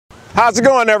How's it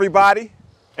going, everybody?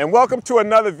 And welcome to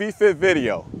another VFit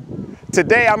video.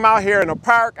 Today I'm out here in a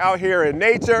park, out here in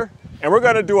nature, and we're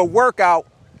gonna do a workout,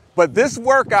 but this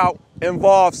workout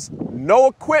involves no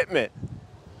equipment,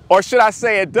 or should I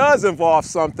say it does involve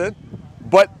something,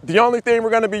 but the only thing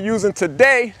we're gonna be using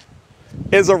today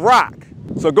is a rock.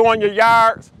 So go in your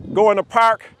yard, go in the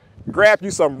park, grab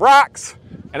you some rocks,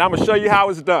 and I'm gonna show you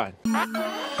how it's done.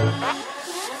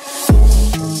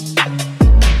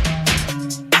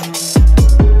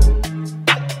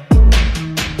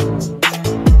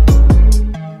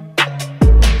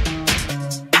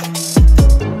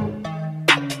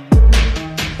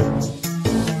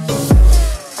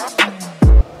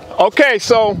 Okay,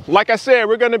 so like I said,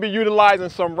 we're gonna be utilizing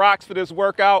some rocks for this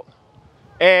workout,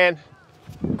 and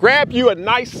grab you a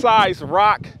nice size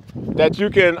rock that you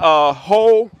can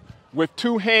hold with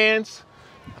two hands,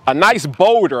 a nice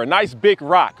boulder, a nice big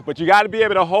rock, but you gotta be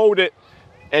able to hold it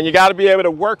and you gotta be able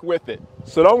to work with it.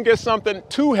 So don't get something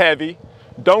too heavy,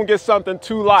 don't get something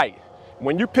too light.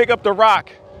 When you pick up the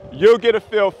rock, you'll get a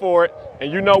feel for it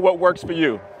and you know what works for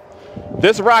you.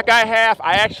 This rock I have,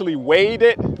 I actually weighed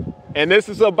it, and this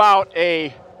is about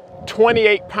a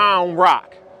 28-pound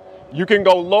rock. You can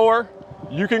go lower,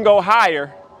 you can go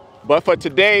higher, but for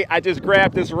today, I just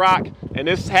grabbed this rock, and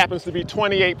this happens to be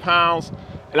 28 pounds,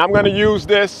 and I'm gonna use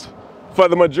this for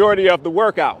the majority of the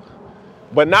workout.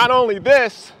 But not only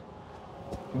this,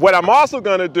 what I'm also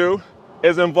gonna do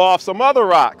is involve some other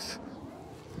rocks.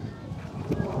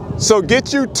 So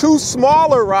get you two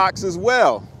smaller rocks as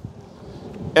well.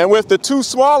 And with the two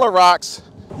smaller rocks,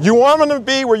 you want them to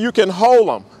be where you can hold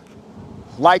them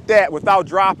like that without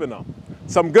dropping them.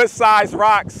 Some good sized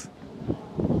rocks.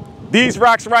 These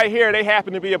rocks right here, they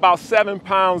happen to be about 7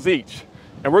 pounds each.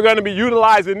 And we're gonna be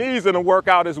utilizing these in the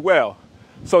workout as well.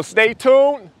 So stay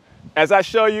tuned as I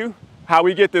show you how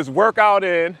we get this workout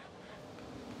in,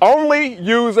 only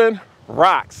using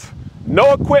rocks.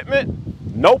 No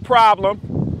equipment, no problem.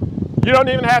 You don't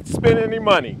even have to spend any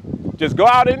money. Just go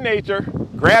out in nature,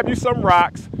 grab you some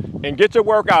rocks, and get your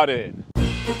workout in.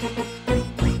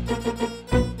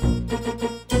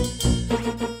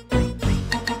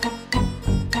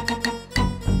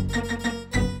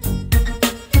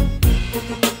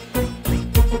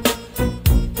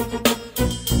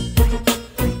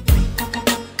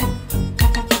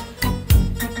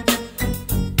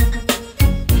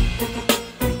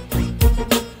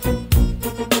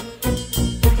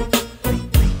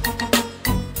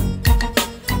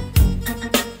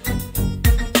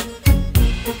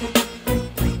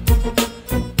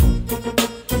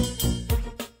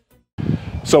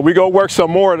 So we go work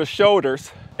some more of the shoulders,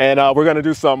 and we're gonna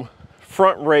do some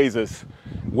front raises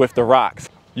with the rocks.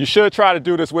 You should try to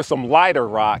do this with some lighter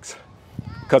rocks,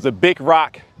 because a big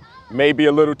rock may be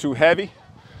a little too heavy,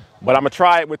 but I'm gonna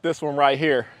try it with this one right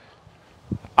here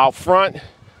out front,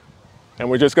 and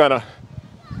we're just gonna,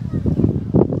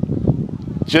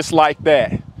 just like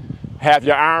that, have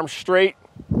your arms straight,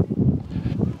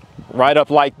 right up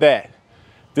like that.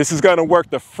 This is gonna work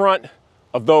the front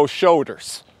of those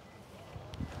shoulders.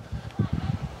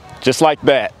 Just like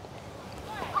that.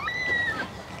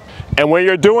 And when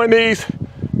you're doing these,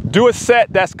 do a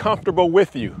set that's comfortable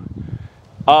with you.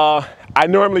 I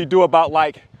normally do about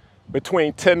like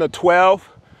between 10 to 12,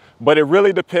 but it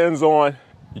really depends on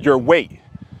your weight,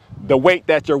 the weight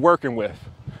that you're working with.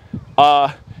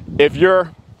 If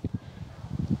you're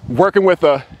working with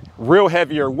a real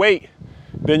heavier weight,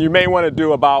 then you may want to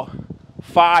do about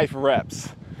 5 reps,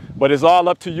 but it's all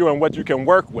up to you and what you can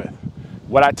work with.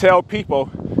 What I tell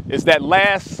people is that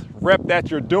last rep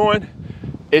that you're doing,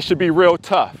 it should be real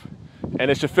tough and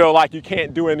it should feel like you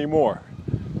can't do any more.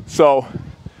 So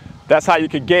that's how you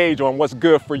can gauge on what's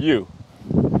good for you.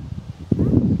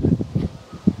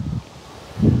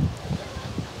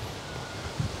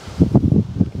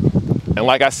 And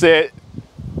like I said,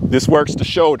 this works the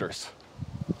shoulders,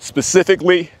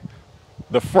 specifically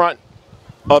the front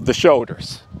of the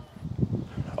shoulders.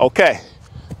 Okay,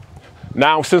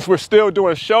 now since we're still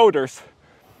doing shoulders,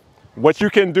 what you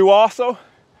can do also,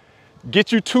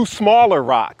 get you 2 smaller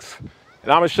rocks.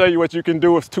 And I'm gonna show you what you can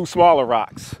do with 2 smaller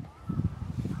rocks.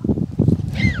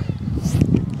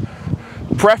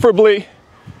 Preferably,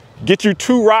 get you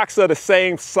 2 rocks of the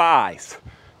same size,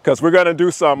 because we're gonna do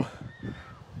some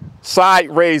side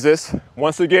raises.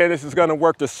 Once again, this is gonna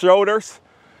work the shoulders,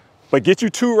 but get you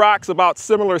 2 rocks about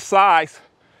similar size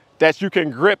that you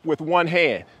can grip with one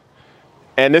hand.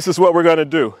 And this is what we're gonna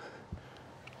do.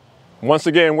 Once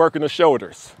again, working the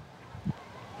shoulders.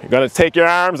 You're gonna take your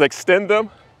arms, extend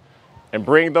them, and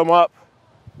bring them up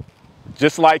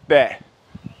just like that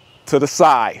to the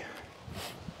side.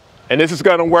 And this is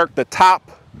gonna work the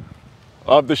top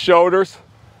of the shoulders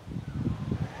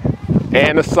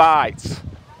and the sides.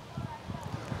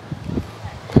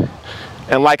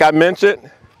 And like I mentioned,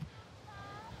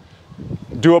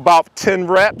 do about 10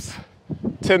 reps,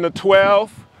 10 to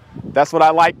 12. That's what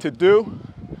I like to do,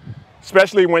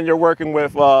 especially when you're working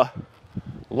with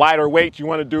lighter weights. You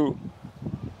want to do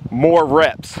more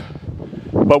reps.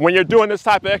 But when you're doing this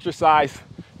type of exercise,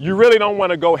 you really don't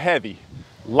want to go heavy.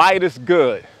 Light is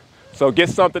good. So get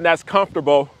something that's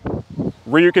comfortable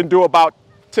where you can do about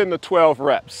 10 to 12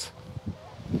 reps.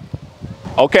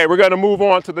 Okay, we're going to move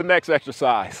on to the next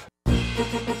exercise.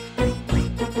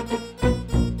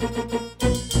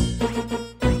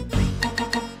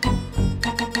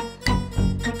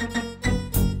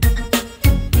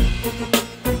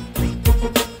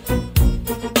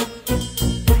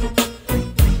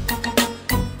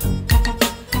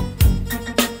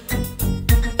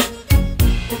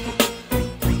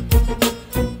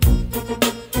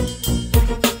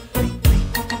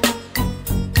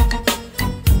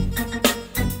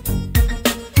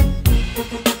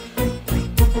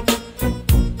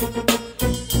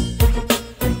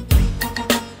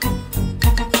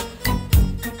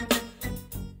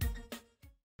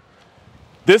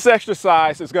 This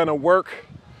exercise is going to work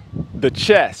the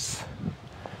chest.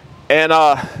 And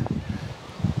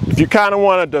if you kind of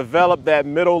want to develop that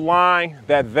middle line,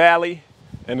 that valley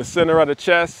in the center of the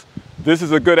chest, this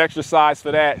is a good exercise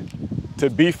for that, to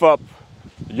beef up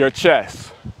your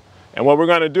chest. And what we're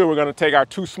going to do, we're going to take our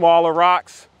two smaller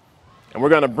rocks and we're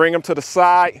going to bring them to the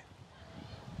side,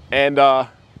 and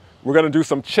we're going to do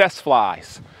some chest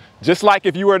flies. Just like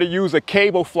if you were to use a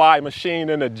cable fly machine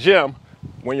in a gym,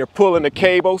 when you're pulling the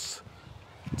cables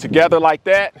together like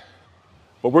that,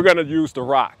 but we're going to use the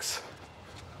rocks.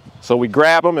 So we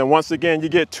grab them, and once again, you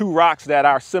get two rocks that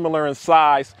are similar in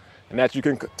size and that you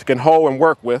can hold and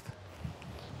work with.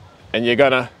 And you're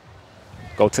going to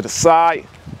go to the side,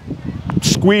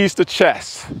 squeeze the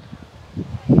chest,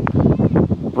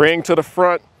 bring to the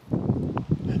front,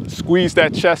 squeeze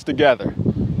that chest together.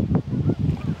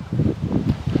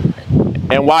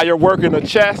 And while you're working the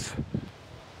chest,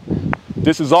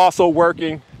 this is also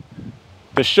working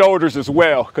the shoulders as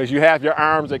well, because you have your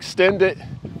arms extended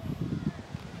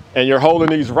and you're holding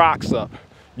these rocks up.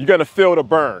 You're going to feel the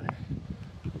burn.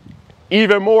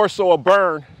 Even more so a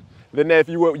burn than if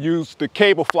you would use the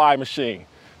cable fly machine.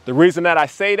 The reason that I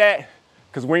say that,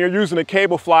 because when you're using a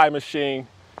cable fly machine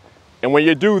and when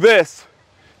you do this,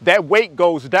 that weight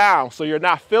goes down, so you're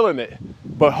not feeling it.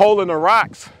 But holding the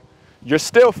rocks, you're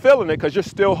still feeling it because you're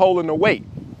still holding the weight.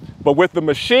 But with the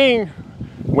machine,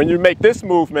 when you make this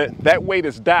movement, that weight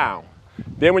is down.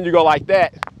 Then when you go like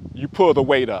that, you pull the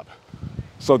weight up.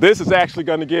 So this is actually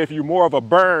going to give you more of a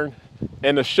burn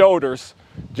in the shoulders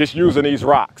just using these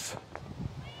rocks.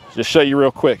 Just show you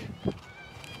real quick.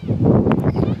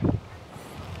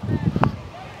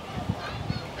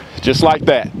 Just like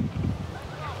that.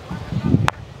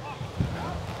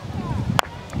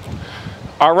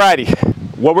 Alrighty,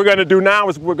 what we're going to do now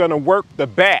is we're going to work the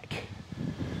back.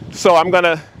 So I'm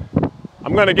gonna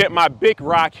get my big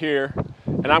rock here,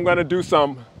 and I'm gonna do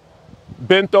some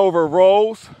bent over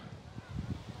rolls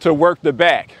to work the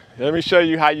back. Let me show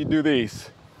you how you do these.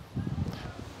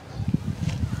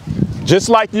 Just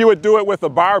like you would do it with a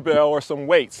barbell or some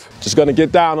weights. Just gonna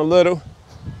get down a little,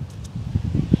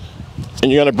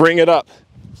 and you're gonna bring it up.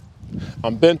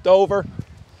 I'm bent over,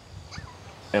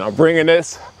 and I'm bringing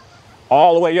this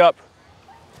all the way up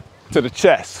to the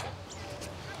chest.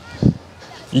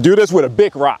 You do this with a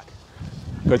big rock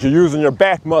because you're using your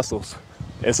back muscles.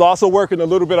 It's also working a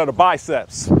little bit of the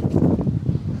biceps.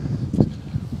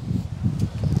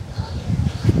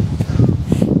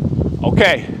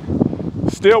 Okay,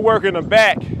 still working the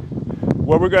back.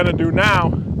 What we're gonna do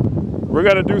now, we're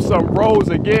gonna do some rows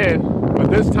again,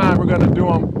 but this time we're gonna do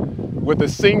them with a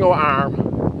single arm,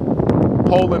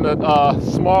 holding the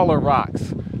smaller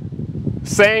rocks.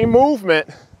 Same movement,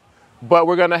 but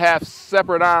we're gonna have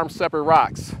separate arms, separate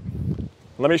rocks.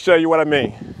 Let me show you what I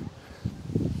mean.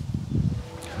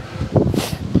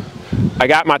 I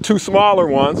got my two smaller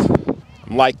ones.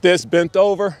 I'm like this, bent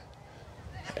over,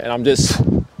 and I'm just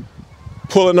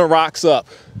pulling the rocks up.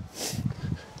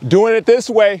 Doing it this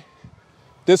way,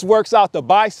 this works out the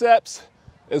biceps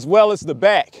as well as the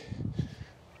back,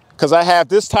 because I have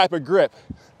this type of grip.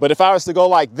 But if I was to go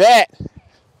like that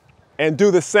and do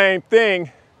the same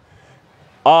thing,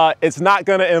 it's not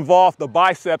gonna involve the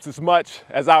biceps as much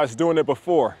as I was doing it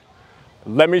before.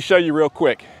 Let me show you real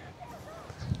quick.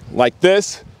 Like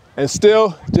this, and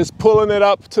still just pulling it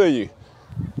up to you.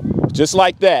 Just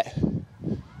like that.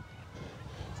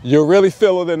 You'll really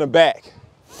feel it in the back.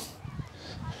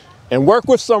 And work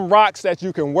with some rocks that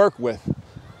you can work with.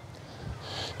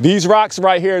 These rocks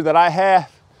right here that I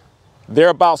have, they're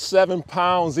about 7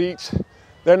 pounds each.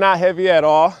 They're not heavy at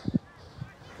all.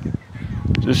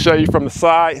 Just show you from the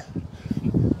side.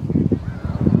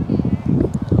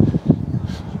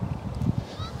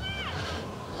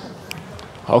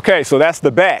 Okay, so that's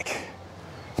the back.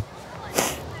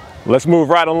 Let's move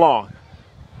right along.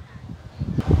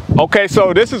 Okay,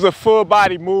 so this is a full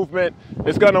body movement.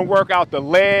 It's gonna work out the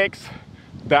legs,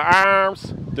 the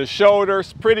arms, the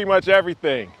shoulders, pretty much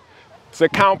everything. It's a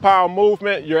compound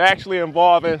movement. You're actually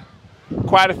involving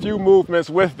quite a few movements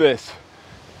with this.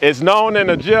 It's known in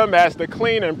the gym as the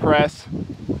clean and press,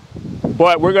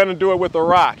 but we're gonna do it with a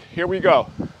rock. Here we go.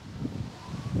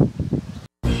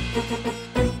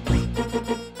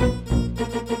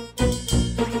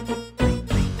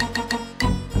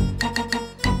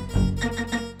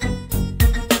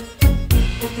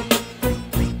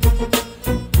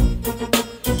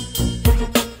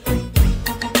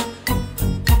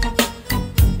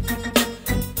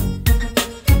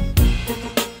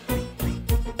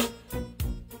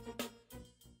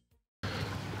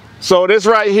 So this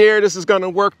right here, this is gonna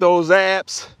work those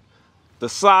abs, the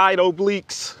side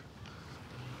obliques.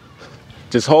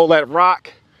 Just hold that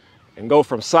rock and go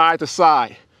from side to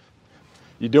side.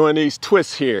 You're doing these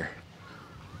twists here.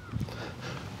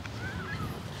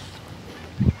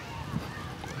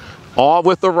 All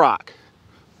with the rock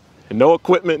and no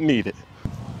equipment needed.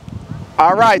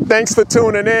 All right, thanks for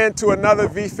tuning in to another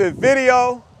VFit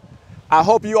video. I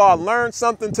hope you all learned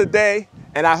something today.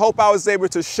 And I hope I was able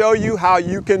to show you how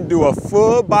you can do a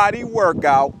full body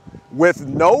workout with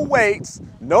no weights,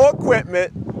 no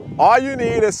equipment. All you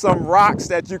need is some rocks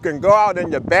that you can go out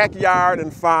in your backyard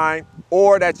and find,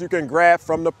 or that you can grab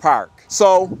from the park.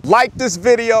 So like this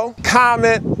video,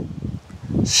 comment,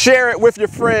 share it with your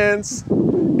friends,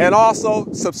 and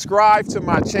also subscribe to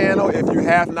my channel if you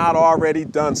have not already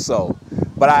done so.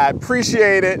 But I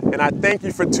appreciate it, and I thank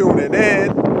you for tuning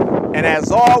in. And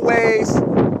as always,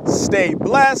 stay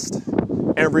blessed,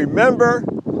 and remember,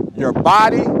 your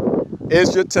body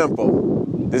is your temple.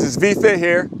 This is VFit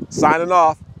here, signing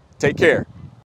off. Take care.